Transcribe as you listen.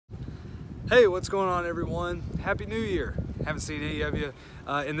Hey, what's going on, everyone? Happy New Year. Haven't seen any of you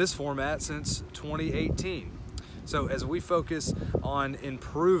in this format since 2018. So as we focus on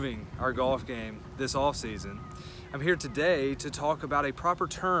improving our golf game this off-season, I'm here today to talk about a proper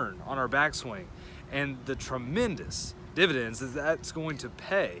turn on our backswing and the tremendous dividends that that's going to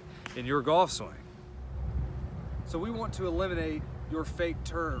pay in your golf swing. So we want to eliminate your fake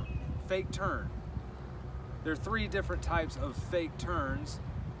turn. There are three different types of fake turns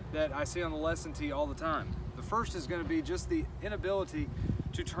that I see on the lesson tee all the time. The first is going to be just the inability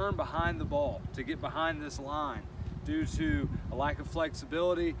to turn behind the ball, to get behind this line due to a lack of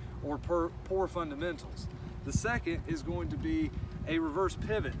flexibility or poor fundamentals. The second is going to be a reverse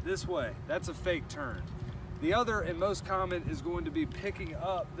pivot this way. That's a fake turn. The other and most common is going to be picking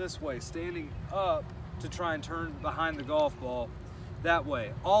up this way, standing up to try and turn behind the golf ball that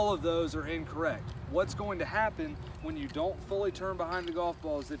way. All of those are incorrect. What's going to happen when you don't fully turn behind the golf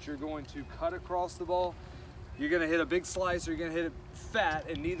ball is that you're going to cut across the ball. You're going to hit a big slice or you're going to hit it fat,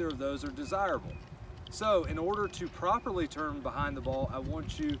 and neither of those are desirable. So in order to properly turn behind the ball, I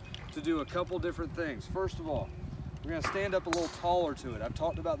want you to do a couple different things. First of all, we're going to stand up a little taller to it. I've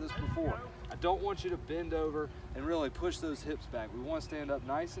talked about this before. I don't want you to bend over and really push those hips back. We want to stand up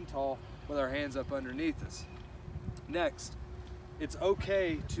nice and tall with our hands up underneath us. Next, it's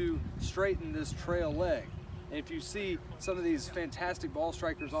okay to straighten this trail leg. And if you see some of these fantastic ball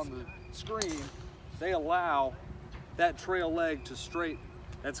strikers on the screen, they allow that trail leg to straighten.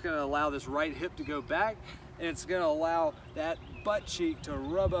 That's going to allow this right hip to go back, and it's going to allow that butt cheek to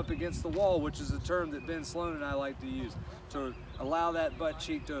rub up against the wall, which is a term that Ben Sloan and I like to use, to allow that butt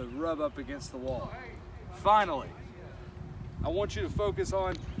cheek to rub up against the wall. Finally, I want you to focus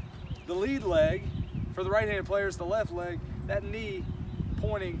on the lead leg. For the right-handed players, the left leg, that knee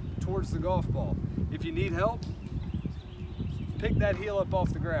pointing towards the golf ball. If you need help, pick that heel up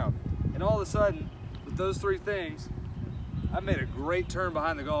off the ground. And all of a sudden, with those three things, I've made a great turn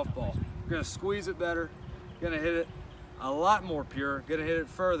behind the golf ball. I'm gonna squeeze it better, gonna hit it a lot more pure, gonna hit it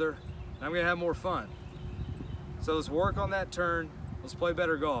further, and I'm gonna have more fun. So let's work on that turn, let's play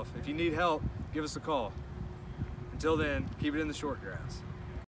better golf. If you need help, give us a call. Until then, keep it in the short grass.